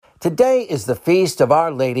Today is the feast of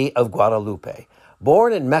Our Lady of Guadalupe.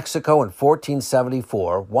 Born in Mexico in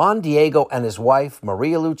 1474, Juan Diego and his wife,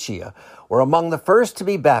 Maria Lucia, were among the first to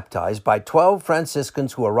be baptized by 12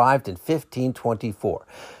 Franciscans who arrived in 1524.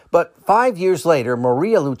 But 5 years later,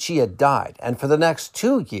 Maria Lucia died, and for the next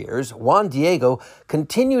 2 years, Juan Diego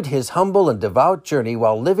continued his humble and devout journey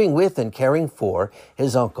while living with and caring for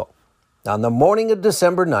his uncle. On the morning of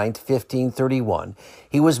December 9th, 1531,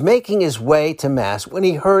 he was making his way to Mass when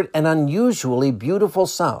he heard an unusually beautiful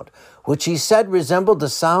sound, which he said resembled the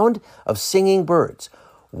sound of singing birds.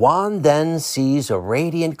 Juan then sees a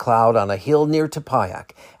radiant cloud on a hill near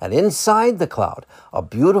Tepeyac, and inside the cloud, a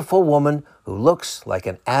beautiful woman who looks like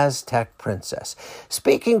an Aztec princess.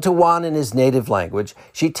 Speaking to Juan in his native language,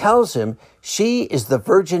 she tells him she is the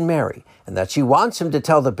Virgin Mary and that she wants him to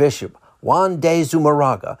tell the bishop, Juan de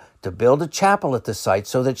Zumarraga, to build a chapel at the site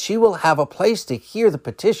so that she will have a place to hear the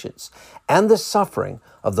petitions and the suffering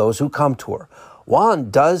of those who come to her.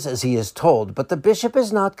 Juan does as he is told, but the bishop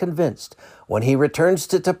is not convinced. When he returns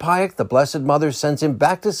to Tepeyac, the Blessed Mother sends him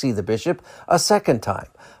back to see the bishop a second time.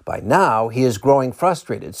 By now, he is growing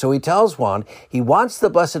frustrated, so he tells Juan he wants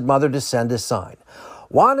the Blessed Mother to send a sign.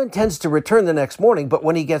 Juan intends to return the next morning, but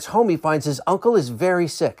when he gets home, he finds his uncle is very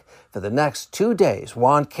sick. For the next 2 days,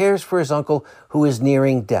 Juan cares for his uncle, who is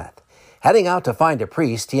nearing death. Heading out to find a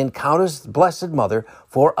priest, he encounters the Blessed Mother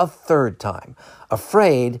for a third time.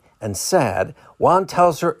 Afraid and sad, Juan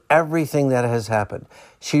tells her everything that has happened.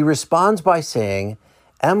 She responds by saying,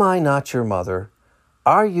 "Am I not your mother?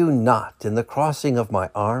 Are you not in the crossing of my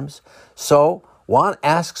arms?" So Juan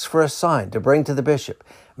asks for a sign to bring to the bishop.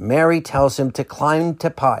 Mary tells him to climb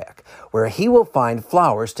Tepeyac, where he will find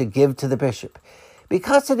flowers to give to the bishop.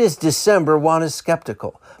 Because it is December, Juan is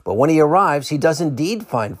skeptical, but when he arrives, he does indeed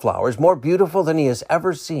find flowers more beautiful than he has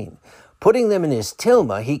ever seen. Putting them in his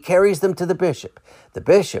tilma, he carries them to the bishop. The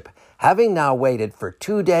bishop, having now waited for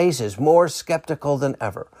 2 days, is more skeptical than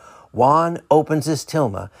ever. Juan opens his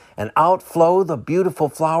tilma, and out flow the beautiful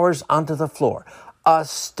flowers onto the floor.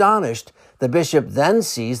 Astonished, the bishop then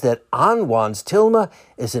sees that on Juan's tilma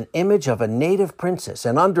is an image of a native princess,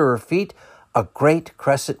 and under her feet, a great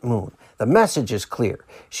crescent moon. The message is clear.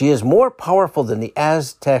 She is more powerful than the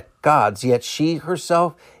Aztec gods, yet she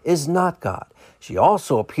herself is not God. She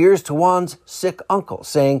also appears to Juan's sick uncle,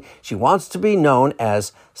 saying she wants to be known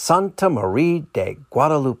as Santa Maria de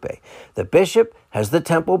Guadalupe. The bishop has the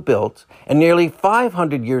temple built, and nearly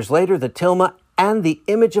 500 years later, the tilma and the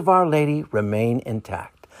image of Our Lady remain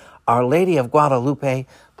intact. Our Lady of Guadalupe,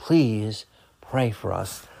 please pray for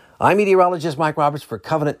us. I'm meteorologist Mike Roberts for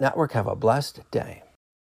Covenant Network. Have a blessed day.